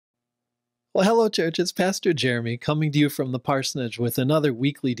Well, hello, church. It's Pastor Jeremy coming to you from the parsonage with another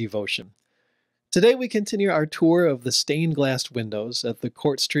weekly devotion. Today we continue our tour of the stained glass windows at the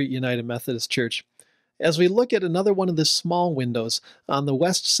Street United Methodist Church as we look at another one of the small windows on the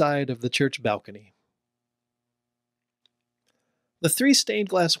west side of the church balcony. The three stained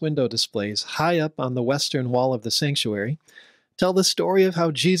glass window displays high up on the western wall of the sanctuary tell the story of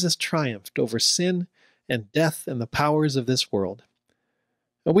how Jesus triumphed over sin and death and the powers of this world.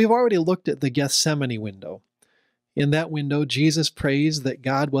 We've already looked at the Gethsemane window. In that window, Jesus prays that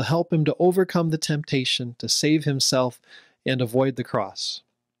God will help him to overcome the temptation to save himself and avoid the cross.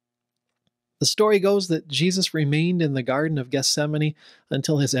 The story goes that Jesus remained in the Garden of Gethsemane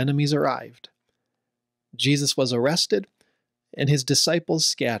until his enemies arrived. Jesus was arrested, and his disciples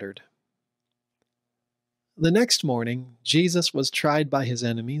scattered. The next morning, Jesus was tried by his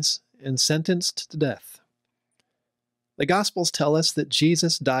enemies and sentenced to death. The Gospels tell us that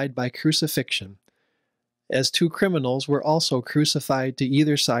Jesus died by crucifixion, as two criminals were also crucified to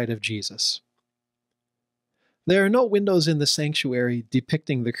either side of Jesus. There are no windows in the sanctuary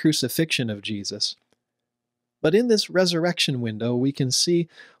depicting the crucifixion of Jesus, but in this resurrection window we can see,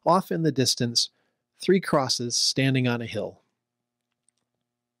 off in the distance, three crosses standing on a hill.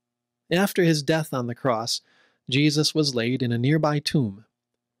 After his death on the cross, Jesus was laid in a nearby tomb.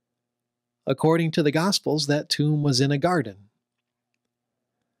 According to the Gospels, that tomb was in a garden.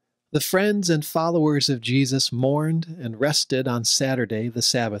 The friends and followers of Jesus mourned and rested on Saturday, the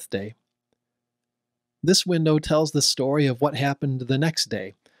Sabbath day. This window tells the story of what happened the next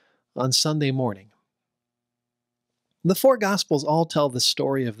day, on Sunday morning. The four Gospels all tell the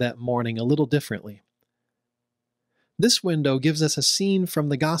story of that morning a little differently. This window gives us a scene from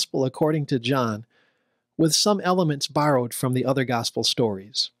the Gospel according to John, with some elements borrowed from the other Gospel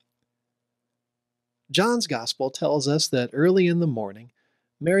stories. John's Gospel tells us that early in the morning,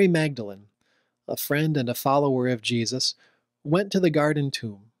 Mary Magdalene, a friend and a follower of Jesus, went to the garden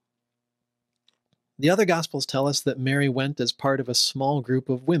tomb. The other Gospels tell us that Mary went as part of a small group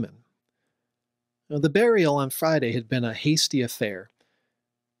of women. Now, the burial on Friday had been a hasty affair,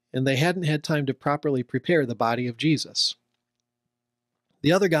 and they hadn't had time to properly prepare the body of Jesus.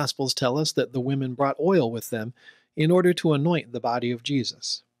 The other Gospels tell us that the women brought oil with them in order to anoint the body of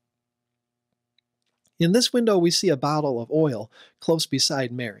Jesus. In this window, we see a bottle of oil close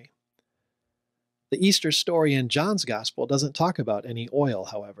beside Mary. The Easter story in John's Gospel doesn't talk about any oil,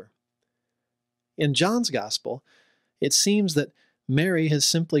 however. In John's Gospel, it seems that Mary has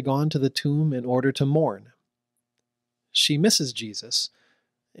simply gone to the tomb in order to mourn. She misses Jesus,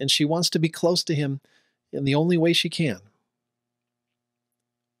 and she wants to be close to him in the only way she can.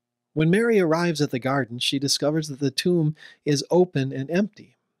 When Mary arrives at the garden, she discovers that the tomb is open and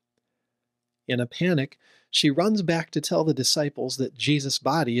empty. In a panic, she runs back to tell the disciples that Jesus'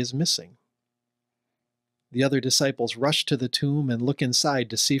 body is missing. The other disciples rush to the tomb and look inside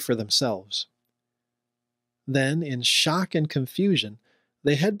to see for themselves. Then, in shock and confusion,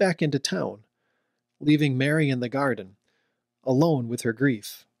 they head back into town, leaving Mary in the garden, alone with her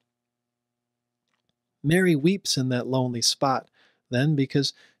grief. Mary weeps in that lonely spot. Then,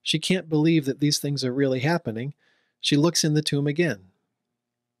 because she can't believe that these things are really happening, she looks in the tomb again.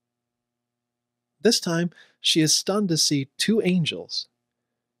 This time, she is stunned to see two angels,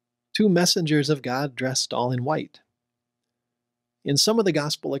 two messengers of God dressed all in white. In some of the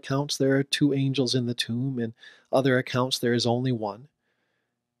Gospel accounts, there are two angels in the tomb. In other accounts, there is only one.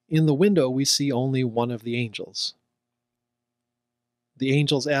 In the window, we see only one of the angels. The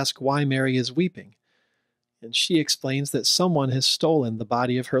angels ask why Mary is weeping, and she explains that someone has stolen the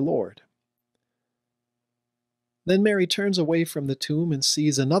body of her Lord. Then Mary turns away from the tomb and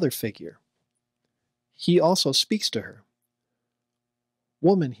sees another figure. He also speaks to her.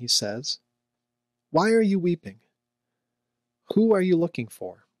 "Woman," he says, "why are you weeping? Who are you looking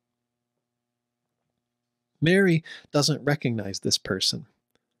for?" Mary doesn't recognize this person.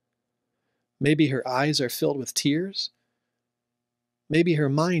 Maybe her eyes are filled with tears. Maybe her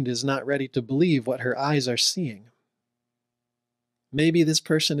mind is not ready to believe what her eyes are seeing. Maybe this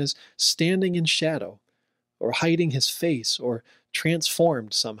person is standing in shadow, or hiding his face, or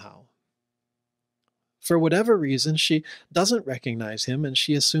transformed somehow. For whatever reason, she doesn't recognize him, and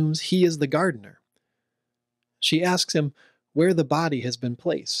she assumes he is the gardener. She asks him where the body has been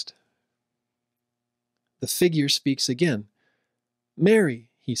placed. The figure speaks again. "Mary,"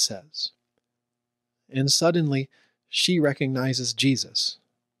 he says. And suddenly, she recognizes Jesus.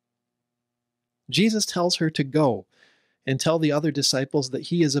 Jesus tells her to go and tell the other disciples that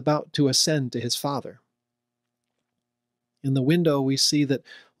he is about to ascend to his Father. In the window, we see that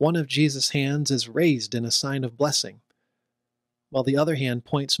one of Jesus' hands is raised in a sign of blessing, while the other hand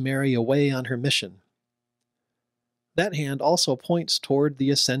points Mary away on her mission. That hand also points toward the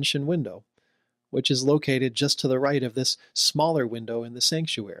ascension window, which is located just to the right of this smaller window in the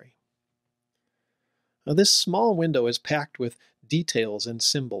sanctuary. Now, this small window is packed with details and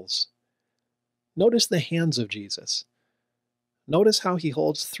symbols. Notice the hands of Jesus. Notice how he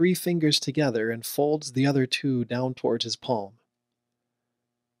holds 3 fingers together and folds the other 2 down towards his palm.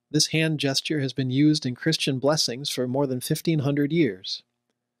 This hand gesture has been used in Christian blessings for more than 1,500 years.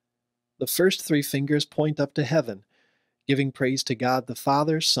 The first 3 fingers point up to heaven, giving praise to God the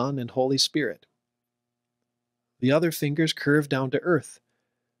Father, Son, and Holy Spirit. The other fingers curve down to earth,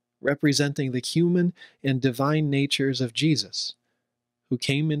 representing the human and divine natures of Jesus, who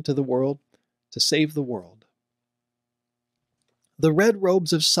came into the world to save the world. The red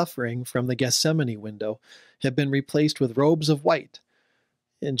robes of suffering from the Gethsemane window have been replaced with robes of white,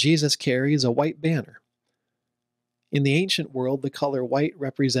 and Jesus carries a white banner. In the ancient world, the color white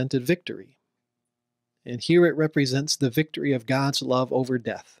represented victory, and here it represents the victory of God's love over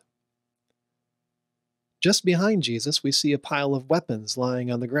death. Just behind Jesus, we see a pile of weapons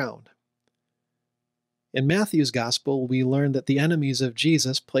lying on the ground. In Matthew's Gospel, we learn that the enemies of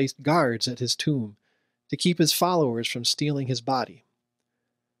Jesus placed guards at his tomb to keep his followers from stealing his body.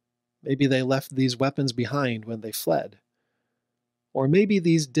 Maybe they left these weapons behind when they fled. Or maybe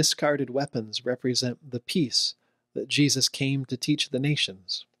these discarded weapons represent the peace that Jesus came to teach the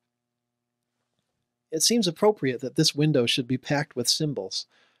nations. It seems appropriate that this window should be packed with symbols,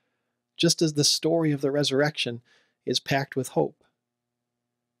 just as the story of the resurrection is packed with hope.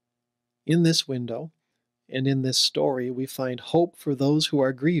 In this window and in this story, we find hope for those who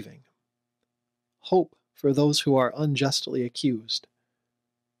are grieving, hope for those who are unjustly accused,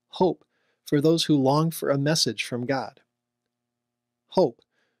 hope for those who long for a message from God, hope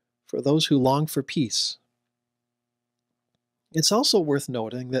for those who long for peace. It's also worth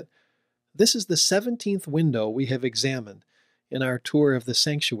noting that this is the 17th window we have examined in our tour of the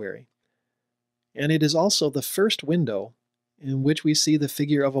sanctuary, and it is also the first window in which we see the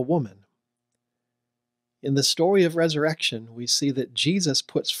figure of a woman. In the story of resurrection, we see that Jesus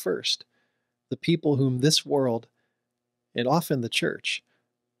puts first the people whom this world, and often the church,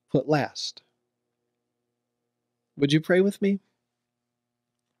 put last. Would you pray with me?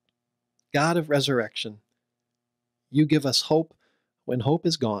 God of resurrection, you give us hope when hope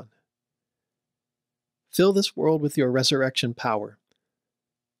is gone. Fill this world with your resurrection power,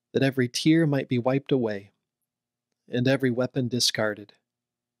 that every tear might be wiped away, and every weapon discarded.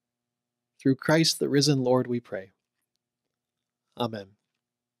 Through Christ the risen Lord we pray. Amen.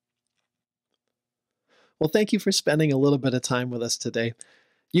 Well, thank you for spending a little bit of time with us today.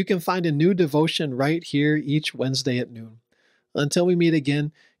 You can find a new devotion right here each Wednesday at noon. Until we meet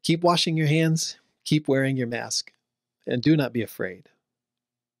again, keep washing your hands, keep wearing your mask, and do not be afraid.